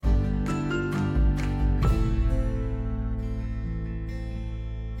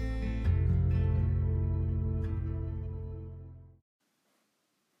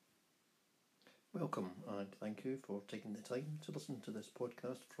And thank you for taking the time to listen to this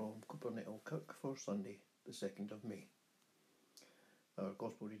podcast from Coopernacle Kirk for Sunday, the 2nd of May. Our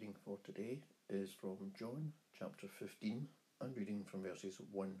Gospel reading for today is from John chapter 15 and reading from verses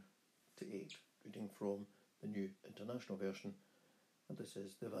 1 to 8, reading from the New International Version, and this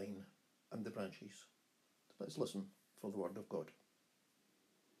is the vine and the branches. Let's listen for the word of God.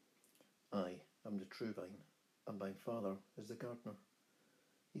 I am the true vine, and my Father is the gardener.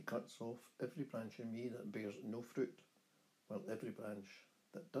 He cuts off every branch in me that bears no fruit, while every branch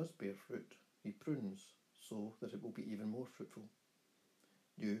that does bear fruit he prunes, so that it will be even more fruitful.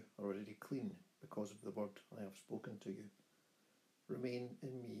 You are already clean because of the word I have spoken to you. Remain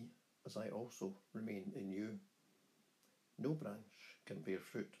in me, as I also remain in you. No branch can bear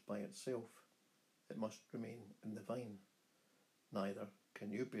fruit by itself. It must remain in the vine. Neither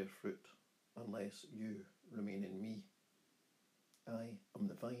can you bear fruit unless you remain in me. I am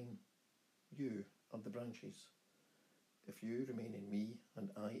the vine, you are the branches. If you remain in me and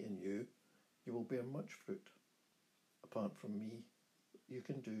I in you, you will bear much fruit. Apart from me, you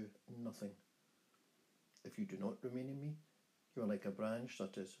can do nothing. If you do not remain in me, you are like a branch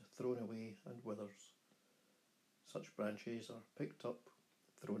that is thrown away and withers. Such branches are picked up,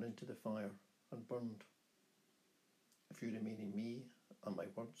 thrown into the fire, and burned. If you remain in me and my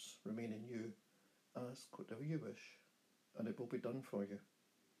words remain in you, ask whatever you wish, and it will be done for you.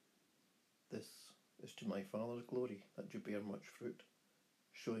 This is to my Father's glory that you bear much fruit,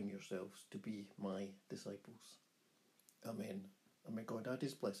 showing yourselves to be my disciples. Amen. And may God add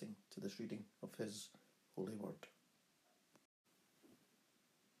his blessing to this reading of his holy word.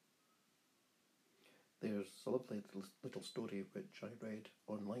 There's a lovely little story which I read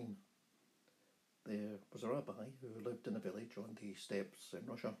online. There was a rabbi who lived in a village on the steppes in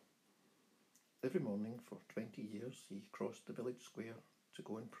Russia. Every morning for 20 years he crossed the village square to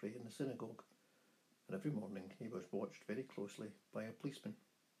go and pray in the synagogue, and every morning he was watched very closely by a policeman,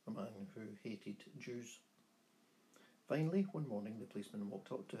 a man who hated Jews. Finally, one morning the policeman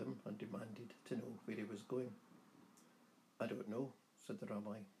walked up to him and demanded to know where he was going. "I don't know," said the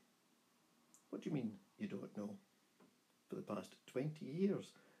rabbi. "What do you mean you don't know? For the past 20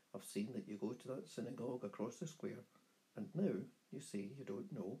 years I've seen that you go to that synagogue across the square, and now you say you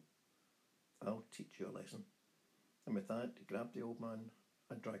don't know. I'll teach you a lesson." And with that he grabbed the old man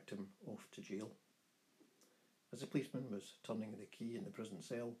and dragged him off to jail. As the policeman was turning the key in the prison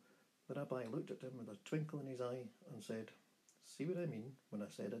cell, the rabbi looked at him with a twinkle in his eye and said, "See what I mean when I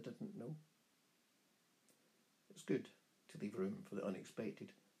said I didn't know?" It's good to leave room for the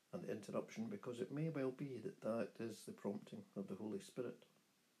unexpected and the interruption, because it may well be that that is the prompting of the Holy Spirit.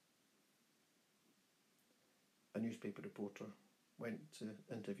 A newspaper reporter went to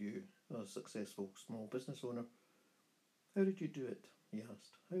interview a successful small business owner. "How did you do it?" he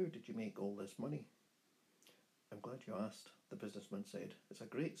asked. "How did you make all this money?" "I'm glad you asked," the businessman said. "It's a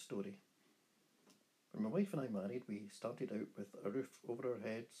great story. When my wife and I married, we started out with a roof over our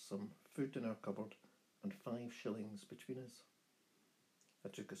heads, some food in our cupboard, and 5 shillings between us. I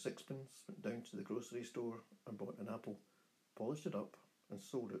took a sixpence, went down to the grocery store and bought an apple, polished it up and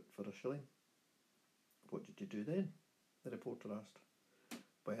sold it for 1 shilling. "What did you do then?" the reporter asked.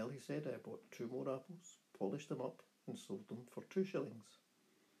 "Well," he said, "I bought 2 more apples, polished them up and sold them for 2 shillings.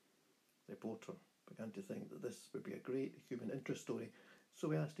 The reporter began to think that this would be a great human interest story,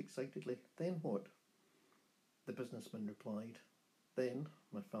 so he asked excitedly, "Then what?" The businessman replied, "Then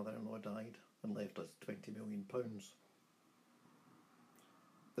my father-in-law died and left us £20 million.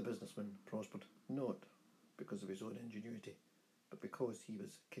 The businessman prospered not because of his own ingenuity, but because he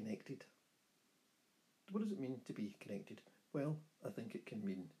was connected. What does it mean to be connected? Well, I think it can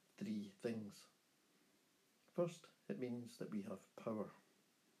mean 3 things. First, it means that we have power.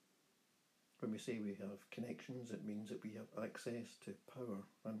 When we say we have connections, it means that we have access to power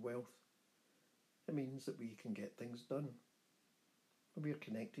and wealth. It means that we can get things done. When we are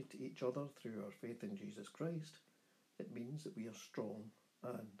connected to each other through our faith in Jesus Christ, it means that we are strong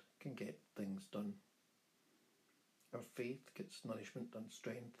and can get things done. Our faith gets nourishment and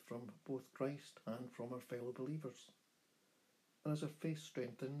strength from both Christ and from our fellow believers. And as our faith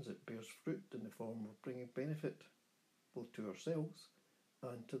strengthens, it bears fruit in the form of bringing benefit both to ourselves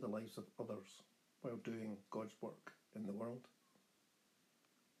and to the lives of others while doing God's work in the world.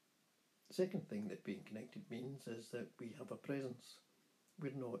 The second thing that being connected means is that we have a presence.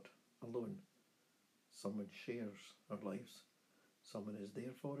 We're not alone. Someone shares our lives. Someone is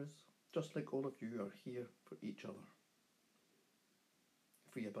there for us, just like all of you are here for each other.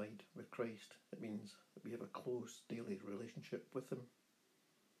 If we abide with Christ, it means that we have a close daily relationship with him.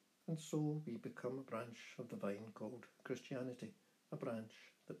 And so we become a branch of the vine called Christianity, a branch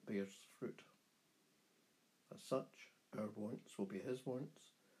that bears fruit. As such, our wants will be his wants,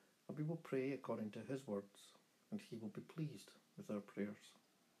 and we will pray according to his words, and he will be pleased with our prayers.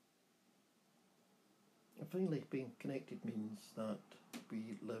 And finally, being connected means that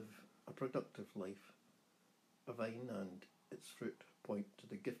we live a productive life. A vine and its fruit point to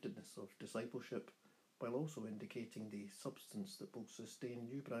the giftedness of discipleship, while also indicating the substance that will sustain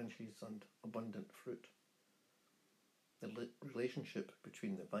new branches and abundant fruit. The relationship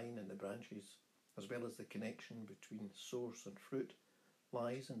between the vine and the branches, as well as the connection between source and fruit,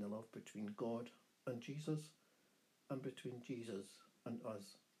 lies in the love between God and Jesus, and between Jesus and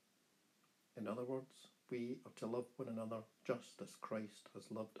us. In other words, we are to love one another just as Christ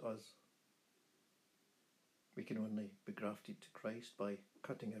has loved us. We can only be grafted to Christ by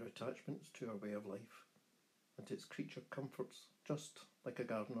cutting our attachments to our way of life and its creature comforts, just like a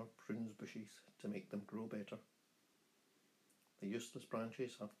gardener prunes bushes to make them grow better. The useless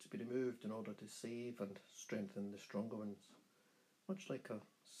branches have to be removed in order to save and strengthen the stronger ones, much like a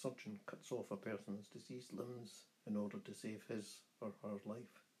surgeon cuts off a person's diseased limbs in order to save his or her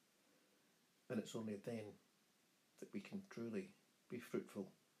life. And it's only then that we can truly be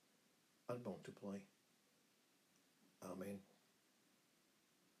fruitful and multiply. Amen.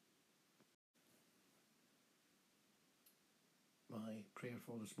 My prayer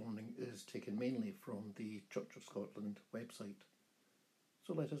for this morning is taken mainly from the Church of Scotland website.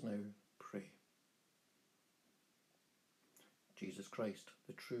 So let us now pray. Jesus Christ,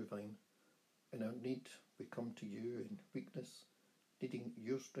 the true vine, in our need we come to you in weakness, needing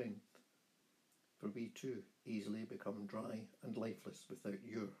your strength, for we too easily become dry and lifeless without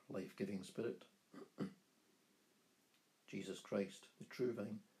your life-giving spirit. Jesus Christ, the true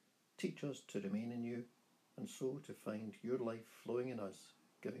vine, teach us to remain in you, and so to find your life flowing in us,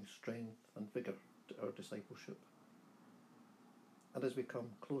 giving strength and vigour to our discipleship. And as we come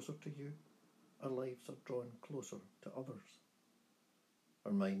closer to you, our lives are drawn closer to others.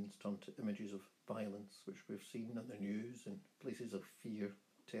 Our minds turn to images of violence which we've seen in the news in places of fear,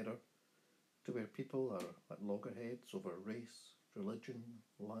 terror, to where people are at loggerheads over race, religion,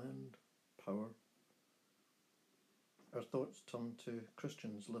 land, power. Our thoughts turn to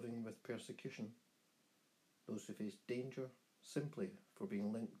Christians living with persecution, those who face danger simply for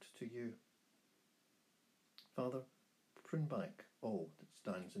being linked to you. Father, prune back all that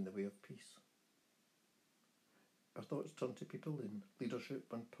stands in the way of peace. Our thoughts turn to people in leadership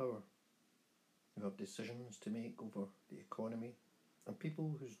and power who have decisions to make over the economy and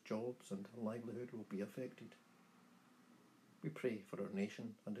people whose jobs and livelihood will be affected. We pray for our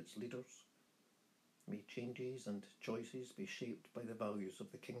nation and its leaders. May changes and choices be shaped by the values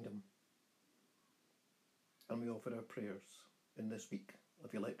of the kingdom. And we offer our prayers in this week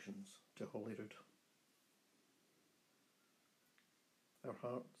of elections to Holyrood. On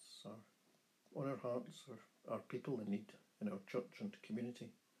our hearts are people in need in our church and community.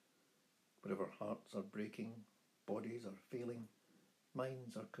 Wherever hearts are breaking, bodies are failing,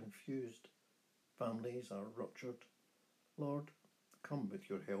 minds are confused, families are ruptured, Lord, come with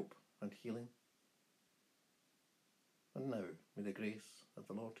your help and healing. And now may the grace of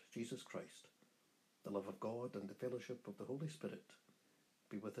the Lord Jesus Christ, the love of God and the fellowship of the Holy Spirit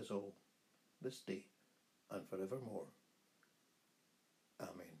be with us all, this day and forevermore.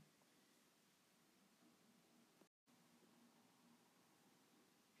 Amen.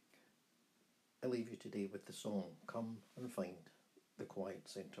 I leave you today with the song, Come and Find the Quiet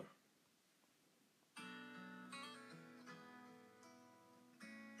Centre.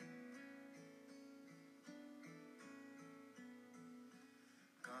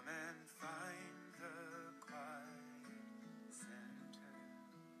 Come and find the quiet center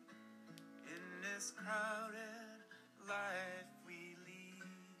in this crowded life we lead.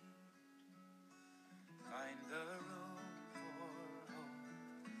 Find the room for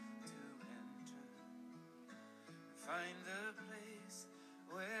hope to enter. Find the place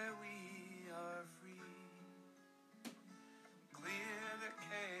where we are free. Clear the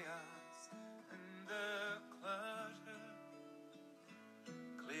chaos and the clutter.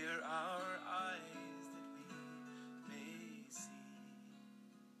 Clear our eyes that we may see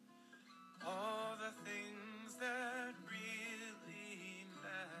all the things that really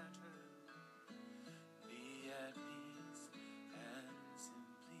matter. Be at peace and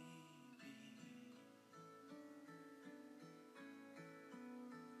simply be.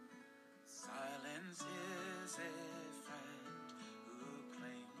 Silence is a friend who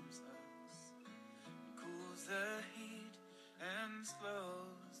claims us, cools the heat and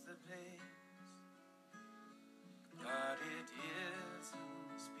slows the pace. God it is who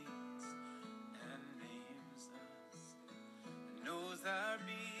speaks and names us, and knows our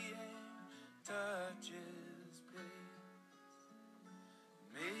being, touches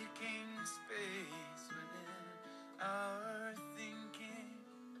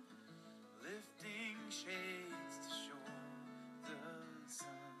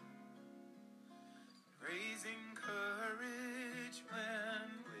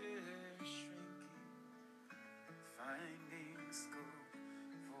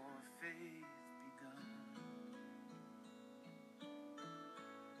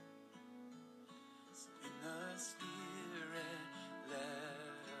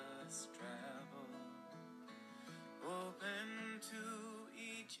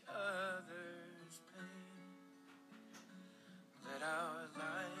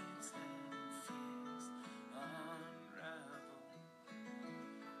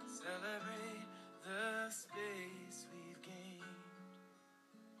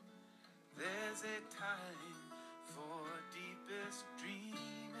There's a time for deepest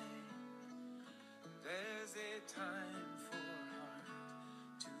dreaming. There's a time for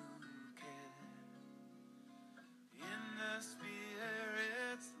heart to care. In the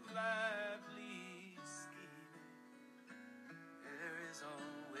spirit's lively scheming, there is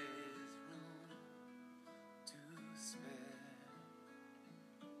always room to spare.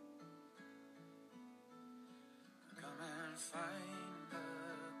 Come and find the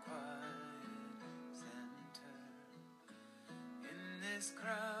quiet center in this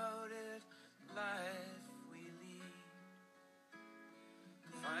crowded life we lead.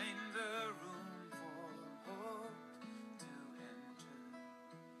 Find the room for hope to enter.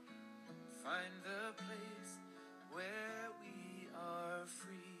 Find the place